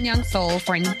vibrant young soul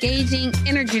for engaging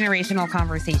intergenerational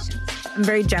conversations. I'm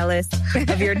very jealous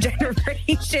of your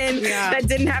generation that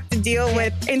didn't have to deal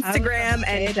with Instagram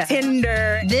and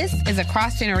Tinder. This is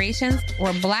Across Generations,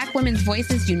 where Black women's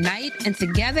voices unite, and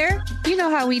together, you know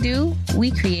how we do, we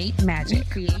create magic.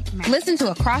 Listen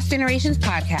to Across Generations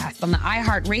podcast on the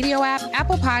iHeartRadio app,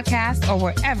 Apple Podcasts, or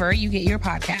wherever you get your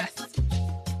podcasts.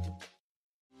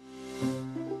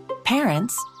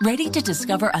 Parents, ready to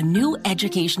discover a new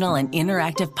educational and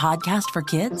interactive podcast for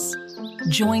kids?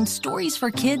 Join Stories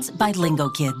for Kids by Lingo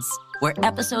Kids, where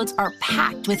episodes are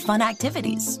packed with fun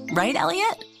activities. Right,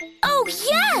 Elliot? Oh,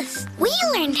 yes! We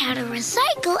learned how to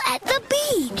recycle at the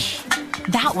beach.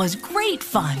 That was great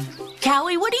fun.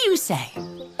 Callie, what do you say?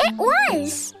 It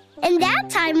was. And that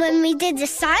time when we did the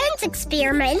science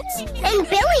experiments and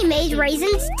Billy made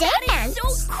raisins dance.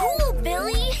 So cool,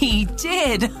 Billy. He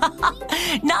did.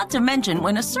 Not to mention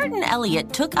when a certain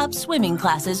Elliot took up swimming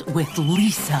classes with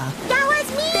Lisa. That was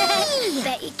me.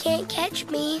 Bet you can't catch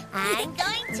me. I'm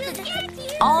going to get you.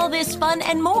 All this fun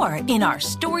and more in our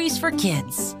Stories for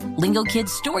Kids. Lingo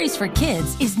Kids Stories for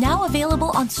Kids is now available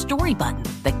on Story Button,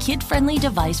 the kid-friendly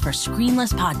device for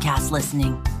screenless podcast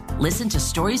listening. Listen to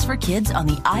Stories for Kids on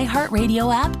the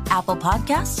iHeartRadio app, Apple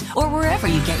Podcasts, or wherever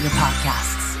you get your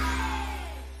podcasts.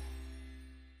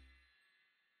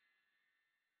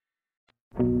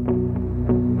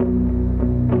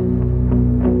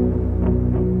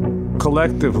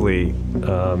 Collectively,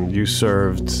 you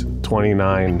served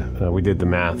 29, we did the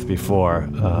math before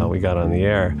we got on the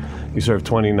air. You served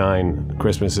 29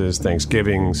 Christmases,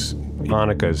 Thanksgivings,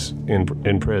 Hanukkahs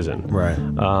in prison. Right.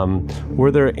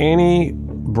 Were there any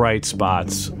bright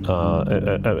spots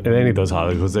at any of those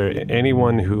holidays? Was there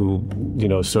anyone who,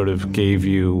 sort of gave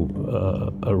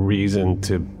you a reason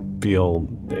to feel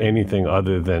anything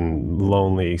other than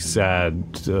lonely,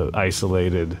 sad,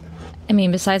 isolated? I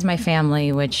mean, besides my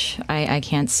family, which I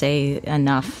can't say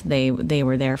enough, they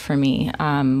were there for me.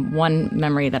 One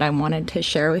memory that I wanted to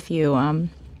share with you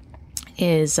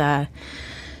is so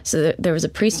there was a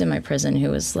priest in my prison who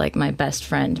was like my best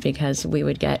friend, because we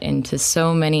would get into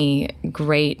so many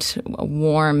great,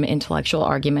 warm intellectual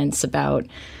arguments about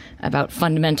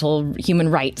fundamental human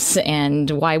rights and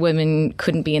why women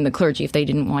couldn't be in the clergy if they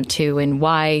didn't want to, and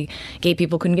why gay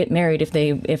people couldn't get married if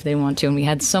they want to. And we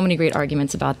had so many great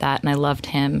arguments about that, and I loved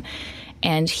him.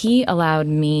 And he allowed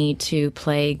me to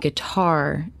play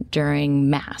guitar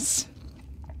during Mass,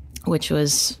 which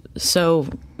was so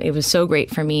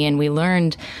great for me. And we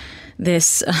learned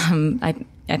this, I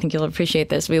think you'll appreciate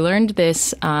this, we learned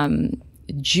this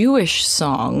Jewish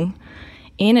song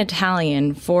in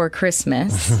Italian for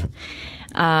Christmas,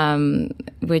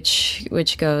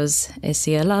 which goes, "E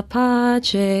sia la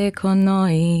pace con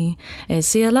noi, e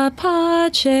sia la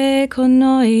pace con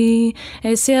noi,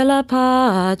 e sia la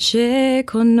pace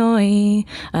con noi,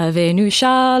 avenu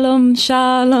shalom,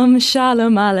 shalom,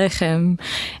 shalom aleichem."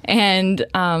 And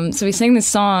so we sang this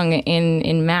song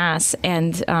in Mass,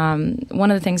 and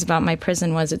one of the things about my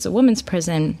prison was it's a women's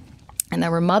prison. And there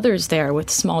were mothers there with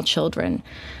small children.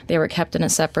 They were kept in a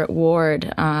separate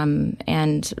ward,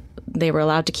 and they were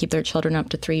allowed to keep their children up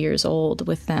to 3 years old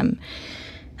with them.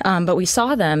 But we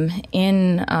saw them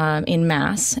in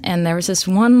Mass, and there was this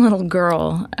one little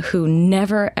girl who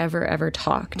never, ever, ever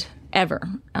talked, ever.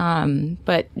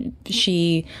 But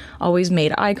she always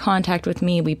made eye contact with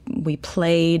me. We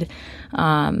played,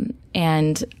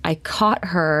 and I caught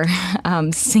her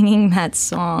singing that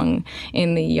song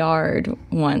in the yard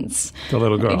once. The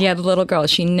little girl. Yeah, the little girl.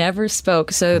 She never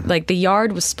spoke. So, like, the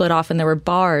yard was split off, and there were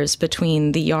bars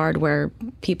between the yard where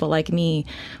people like me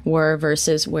were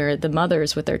versus where the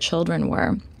mothers with their children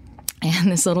were.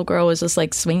 And this little girl was just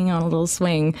like swinging on a little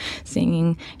swing,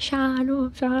 singing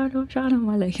 "Shalom, Shalom, Shalom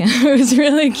Aleichem." It was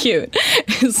really cute.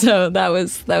 So that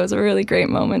was a really great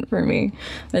moment for me,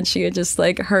 that she had just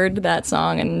like heard that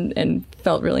song and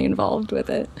felt really involved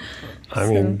with it. I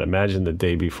mean, imagine the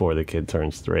day before the kid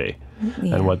turns 3,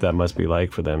 and what that must be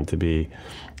like for them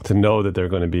to know that they're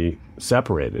going to be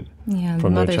separated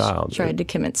from their child. The mothers tried to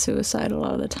commit suicide a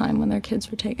lot of the time when their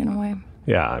kids were taken away.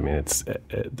 Yeah, I mean,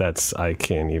 that's I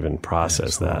can't even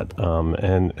process that.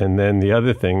 And then the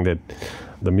other thing, that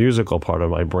the musical part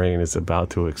of my brain is about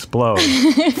to explode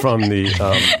from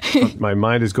my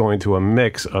mind is going to a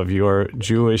mix of your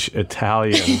Jewish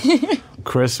Italian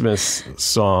Christmas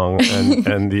song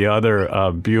and the other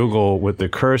bugle with the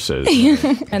curses.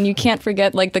 And you can't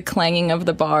forget like the clanging of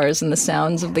the bars and the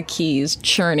sounds of the keys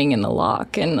churning in the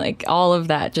lock, and like all of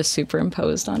that just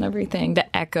superimposed on everything,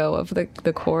 the echo of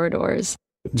the corridors.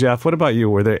 Jeff, what about you?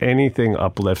 Were there anything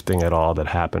uplifting at all that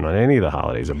happened on any of the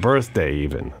holidays, a birthday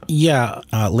even? Yeah,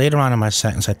 later on in my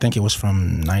sentence, I think it was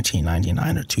from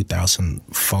 1999 or 2000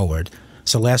 forward.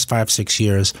 So last 5-6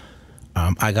 years,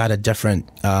 I got a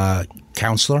different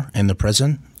counselor in the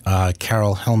prison,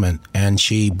 Carol Hellman, and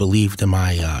she believed in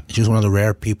she was one of the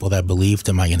rare people that believed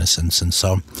in my innocence. And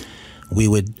so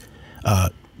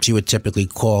she would typically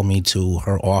call me to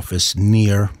her office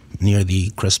near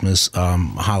the Christmas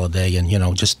holiday,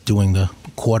 and, just doing the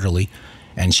quarterly.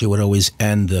 And she would always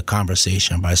end the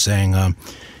conversation by saying,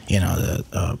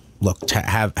 look,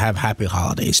 have happy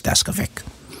holidays, Deskovic.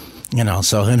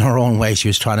 So in her own way, she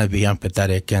was trying to be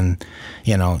empathetic and,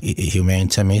 humane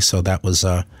to me. So that was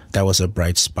a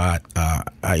bright spot.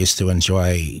 I used to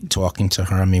enjoy talking to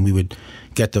her. I mean, we would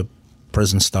get the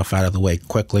prison stuff out of the way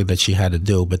quickly that she had to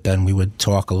do, but then we would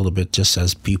talk a little bit just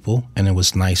as people, and it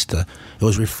was it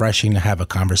was refreshing to have a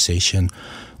conversation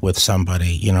with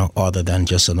somebody, other than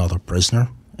just another prisoner.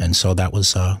 And so that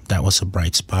was a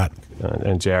bright spot.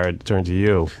 And Jarrett, turn to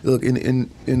you. Look, in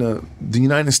the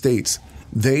United States,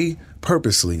 they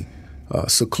purposely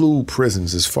seclude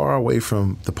prisons as far away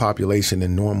from the population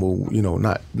and normal,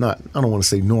 not I don't want to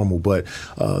say normal, but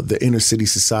the inner city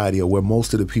society, or where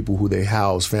most of the people who they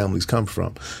house families come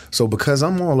from. So because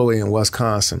I'm all the way in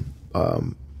Wisconsin,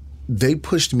 they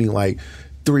pushed me like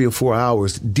 3 or 4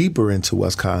 hours deeper into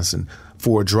Wisconsin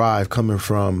for a drive coming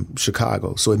from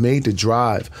Chicago. So it made the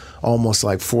drive almost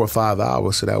like 4 or 5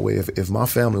 hours. So that way, if my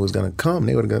family was going to come,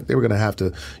 they were going to have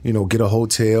to, get a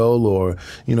hotel, or,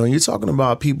 you're talking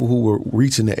about people who were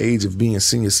reaching the age of being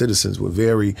senior citizens with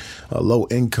very low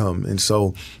income. And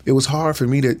so it was hard for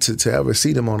me to ever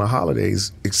see them on the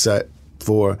holidays, except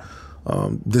for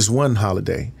this one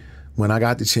holiday when I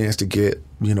got the chance to get,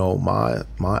 my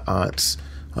aunts,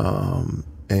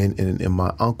 and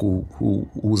my uncle, who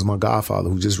was my godfather,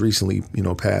 who just recently,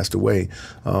 passed away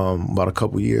about a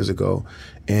couple years ago.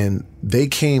 And they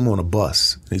came on a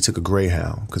bus. They took a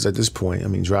Greyhound, because at this point,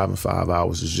 driving 5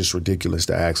 hours is just ridiculous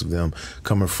to ask of them,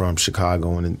 coming from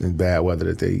Chicago and in bad weather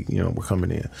that they, were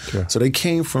coming in. Sure. So they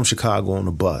came from Chicago on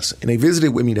a bus, and they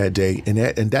visited with me that day. And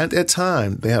at that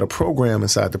time, they had a program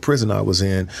inside the prison I was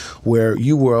in where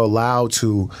you were allowed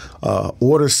to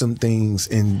order some things,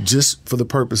 and just for the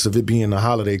purpose of it being a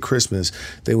holiday, Christmas,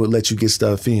 they would let you get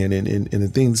stuff in. And the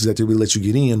things that they would let you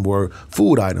get in were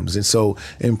food items. And so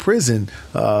in prison,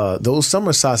 those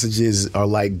summer sausages are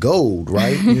like gold,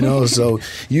 right? So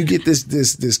you get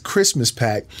this Christmas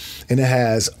pack, and it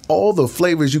has all the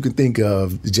flavors you can think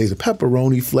of: the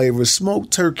pepperoni flavor,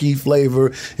 smoked turkey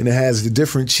flavor, and it has the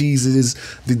different cheeses,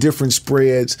 the different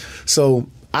spreads. So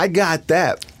I got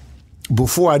that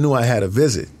before I knew I had a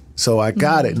visit. So I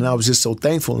got it, and I was just so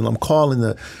thankful. And I'm calling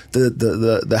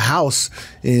the house,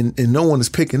 and no one is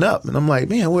picking up. And I'm like,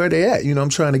 man, where are they at? I'm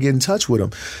trying to get in touch with them.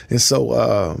 And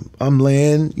so I'm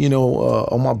laying,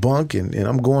 on my bunk, and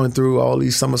I'm going through all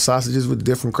these summer sausages with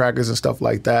different crackers and stuff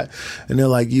like that. And they're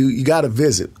like, you got to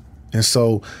visit. And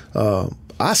so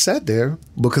I sat there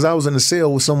because I was in a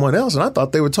cell with someone else, and I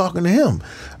thought they were talking to him,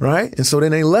 right? And so then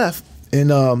they left. And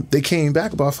they came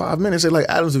back about 5 minutes. They're like,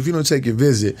 Adams, if you don't take your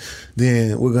visit,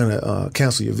 then we're going to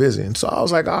cancel your visit. And so I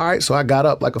was like, all right. So I got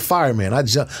up like a fireman. I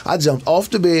jumped off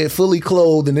the bed, fully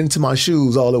clothed, and into my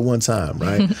shoes all at one time,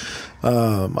 right?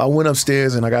 I went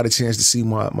upstairs, and I got a chance to see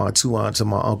my two aunts and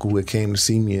my uncle who had came to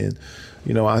see me. And,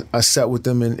 I sat with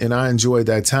them, and I enjoyed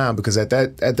that time, because at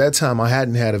that time I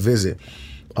hadn't had a visit.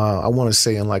 I want to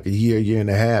say in like a year and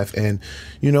a half. And,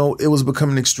 it was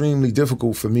becoming extremely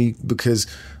difficult for me, because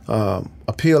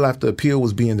appeal after appeal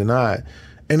was being denied,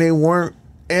 and they weren't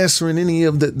answering any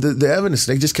of the evidence.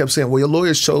 They just kept saying, well, your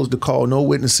lawyers chose to call no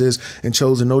witnesses and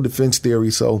chose a no defense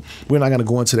theory, so we're not going to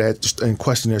go into that and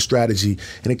question their strategy.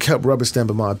 And it kept rubber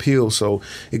stamping my appeal. So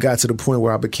it got to the point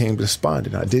where I became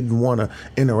despondent. I didn't want to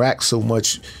interact so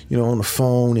much, on the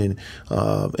phone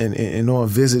and on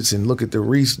visits, and look at the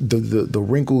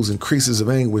wrinkles and creases of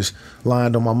anguish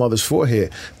lined on my mother's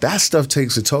forehead. That stuff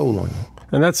takes a toll on you.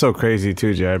 And that's so crazy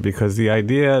too, Jarrett, because the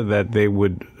idea that they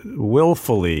would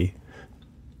willfully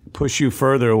push you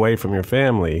further away from your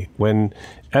family, when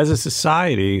as a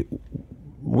society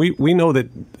we know that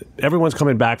everyone's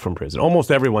coming back from prison.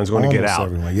 Almost everyone's going to get out.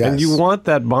 Everyone, yes. And you want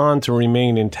that bond to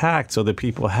remain intact so that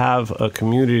people have a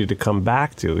community to come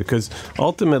back to, because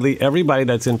ultimately everybody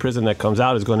that's in prison that comes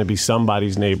out is going to be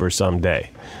somebody's neighbor someday.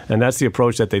 And that's the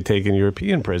approach that they take in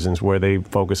European prisons, where they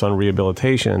focus on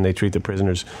rehabilitation and they treat the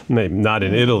prisoners, not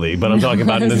in Italy, but I'm talking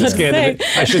about in the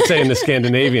in the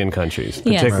Scandinavian countries,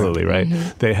 particularly, yes. Right?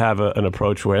 Mm-hmm. They have an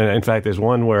approach where, and in fact, there's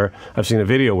one where I've seen a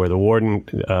video where the warden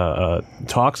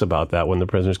talks about that when the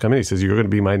prisoners come in. He says, you're going to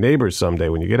be my neighbors someday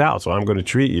when you get out, so I'm going to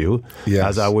treat you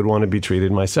as I would want to be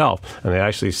treated myself. And they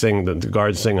actually sing, the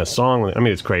guards sing a song. I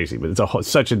mean, it's crazy, but it's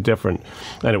such a different,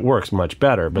 and it works much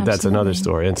better, but Absolutely. That's another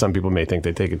story. And some people may think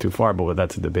they take it too far, but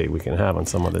that's a debate we can have on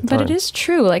some other time. But it is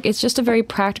true. Like, it's just a very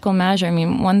practical measure. I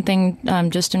mean, one thing,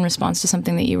 just in response to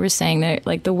something that you were saying, that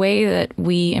like the way that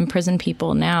we imprison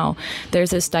people now, there's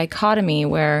this dichotomy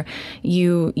where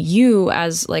you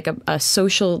as like a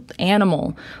social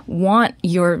animal want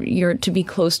your to be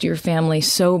close to your family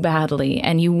so badly,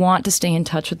 and you want to stay in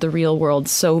touch with the real world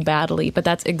so badly, but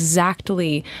that's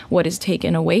exactly what is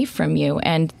taken away from you.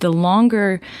 And the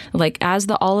longer, like as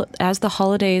the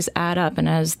holidays add up, and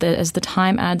as the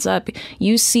time adds up,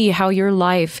 you see how your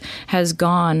life has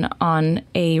gone on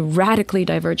a radically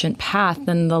divergent path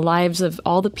than the lives of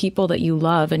all the people that you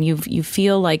love, and you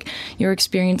feel like your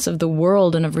experience of the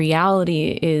world and of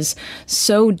reality is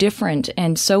so different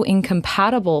and so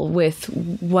incompatible with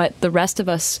what the rest of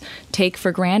us take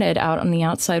for granted out on the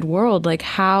outside world, like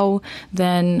how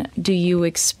then do you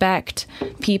expect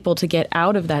people to get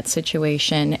out of that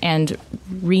situation and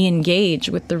re-engage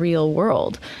with the real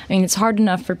world? I mean, it's hard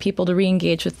enough for people to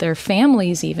re-engage with their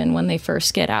families even when they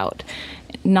first get out,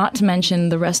 not to mention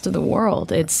the rest of the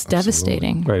world. It's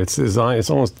devastating. Right. It's designed. It's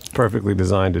almost perfectly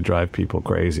designed to drive people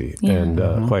crazy, and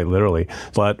quite literally.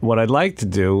 But what I'd like to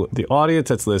do, the audience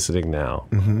that's listening now,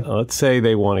 let's say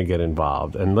they want to get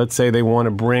involved, and let's say they want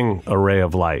to bring a ray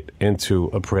of light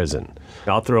into a prison.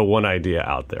 I'll throw one idea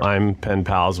out there. I'm pen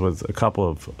pals with a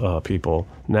couple of people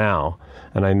now,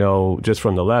 and I know just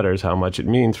from the letters how much it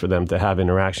means for them to have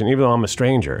interaction, even though I'm a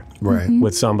stranger,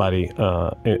 with somebody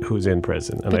who's in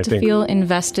prison. And But to feel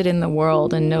invested in the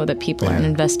world and know that people are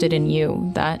invested in you,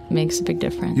 that makes a big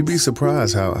difference. You'd be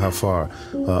surprised how far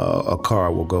a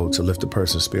car will go to lift a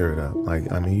person's spirit up. Like,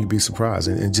 I mean, you'd be surprised.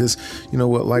 And just, you know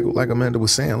what, like Amanda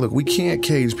was saying, look, we can't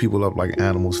cage people up like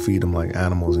animals, feed them like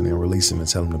animals, and then release them and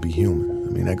tell them to be human.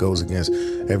 I mean, that goes against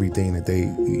everything that they,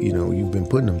 you know, you've been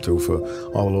putting them through for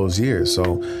all those years.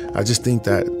 So I just think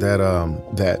that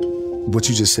what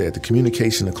you just said, the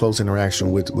communication, the close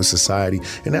interaction with society,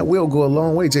 and that will go a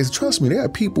long way, Jason. Trust me, there are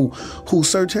people who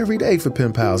search every day for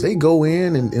pen pals. They go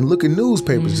in and look in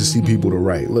newspapers to see people to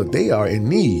write. Look, they are in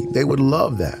need. They would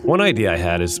love that. One idea I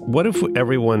had is, what if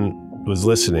everyone was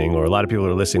listening, or a lot of people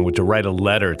are listening, were to write a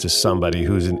letter to somebody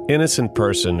who's an innocent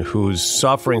person who's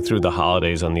suffering through the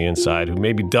holidays on the inside, who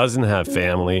maybe doesn't have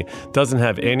family, doesn't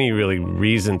have any really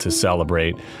reason to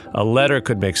celebrate. A letter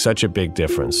could make such a big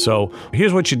difference. So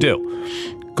here's what you do.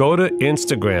 Go to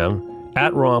Instagram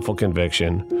 @Wrongful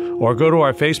Conviction, or go to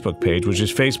our Facebook page, which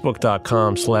is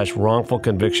facebook.com/Wrongful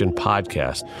Conviction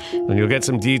Podcast. And you'll get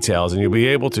some details, and you'll be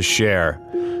able to share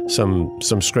some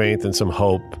strength and some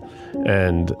hope,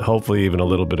 and hopefully even a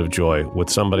little bit of joy with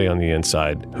somebody on the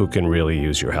inside who can really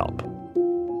use your help.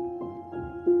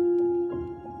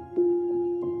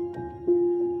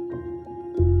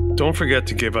 Don't forget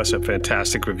to give us a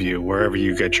fantastic review wherever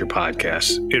you get your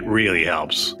podcasts. It really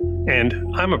helps. And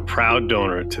I'm a proud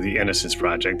donor to the Innocence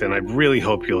Project, and I really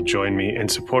hope you'll join me in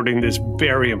supporting this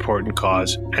very important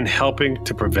cause and helping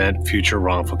to prevent future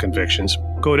wrongful convictions.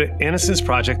 Go to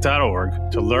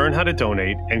innocenceproject.org to learn how to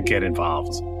donate and get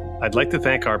involved. I'd like to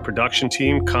thank our production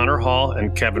team, Connor Hall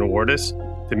and Kevin Wardis.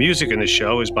 The music in the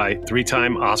show is by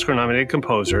 3-time Oscar-nominated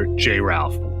composer Jay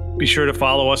Ralph. Be sure to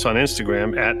follow us on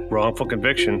Instagram @Wrongful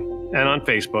Conviction and on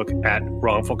Facebook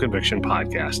 @Wrongful Conviction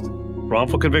Podcast.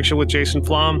 Wrongful Conviction with Jason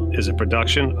Flom is a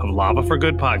production of Lava for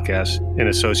Good Podcasts in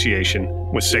association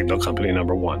with Signal Company No.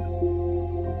 1.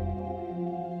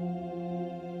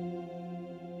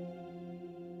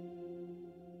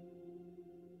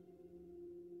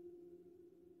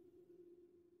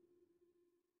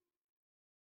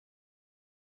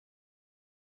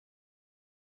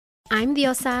 I'm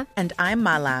Diosa. And I'm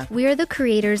Mala. We are the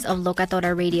creators of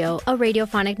Locatora Radio, a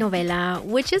radiophonic novela,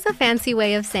 which is a fancy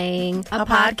way of saying a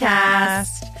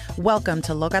podcast. Welcome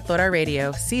to Locatora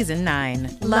Radio, Season 9.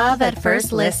 Love at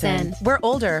first listen. We're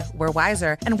older, we're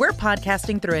wiser, and we're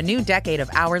podcasting through a new decade of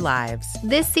our lives.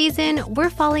 This season, we're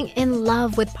falling in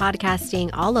love with podcasting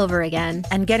all over again.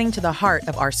 And getting to the heart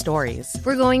of our stories.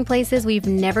 We're going places we've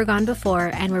never gone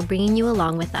before, and we're bringing you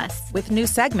along with us. With new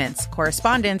segments,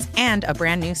 correspondence, and a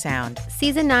brand new sound.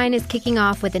 Season 9 is kicking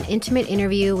off with an intimate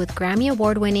interview with Grammy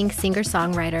Award-winning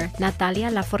singer-songwriter Natalia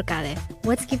Lafourcade.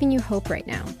 What's giving you hope right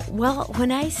now? Well,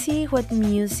 when I see what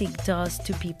music does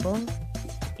to people,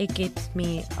 it gives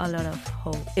me a lot of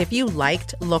hope. If you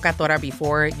liked Locatora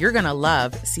before, you're going to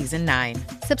love Season 9.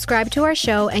 Subscribe to our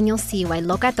show and you'll see why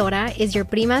Locatora is your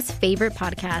prima's favorite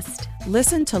podcast.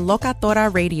 Listen to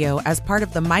Locatora Radio as part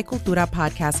of the My Cultura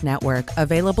Podcast Network,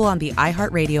 available on the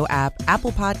iHeartRadio app,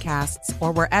 Apple Podcasts,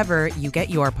 or wherever you get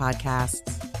your podcasts.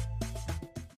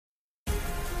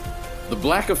 The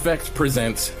Black Effect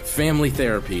presents Family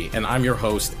Therapy, and I'm your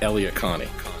host, Elliot Connie.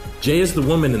 Jay is the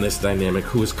woman in this dynamic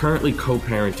who is currently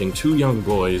co-parenting 2 young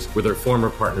boys with her former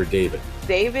partner, David.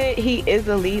 David, he is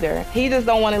a leader. He just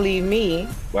don't want to leave me.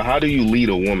 But how do you lead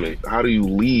a woman? How do you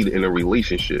lead in a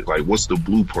relationship? Like, what's the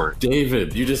blueprint?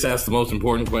 David, you just asked the most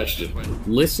important question.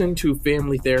 Listen to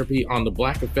Family Therapy on the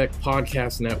Black Effect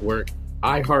Podcast Network,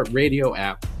 iHeartRadio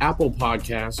app, Apple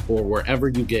Podcasts, or wherever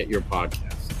you get your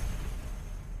podcasts.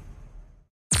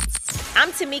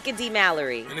 I'm Tamika D.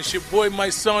 Mallory. And it's your boy, my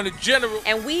son, the General.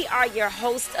 And we are your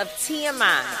hosts of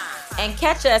TMI. And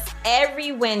catch us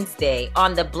every Wednesday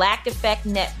on the Black Effect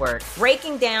Network,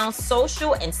 breaking down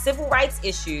social and civil rights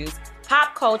issues,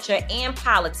 pop culture, and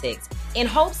politics in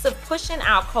hopes of pushing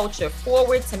our culture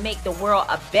forward to make the world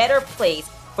a better place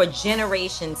for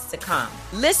generations to come.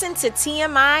 Listen to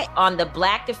TMI on the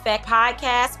Black Effect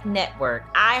Podcast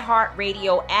Network,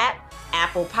 iHeartRadio app,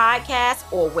 Apple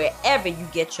Podcasts, or wherever you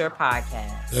get your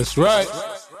podcasts. That's right.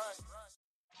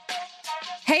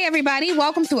 Hey, everybody.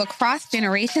 Welcome to Across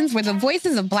Generations, where the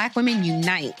voices of Black women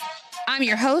unite. I'm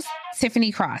your host,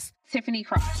 Tiffany Cross.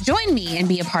 Join me and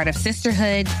be a part of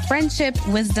sisterhood, friendship,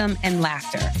 wisdom, and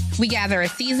laughter. We gather a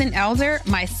seasoned elder,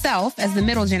 myself as the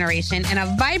middle generation, and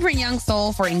a vibrant young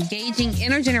soul for engaging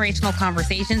intergenerational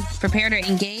conversations. Prepare to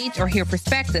engage or hear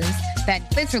perspectives that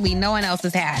literally no one else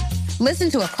has had. Listen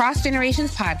to Across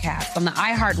Generations podcast on the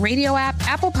iHeartRadio app,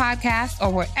 Apple Podcasts,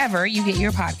 or wherever you get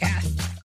your podcasts.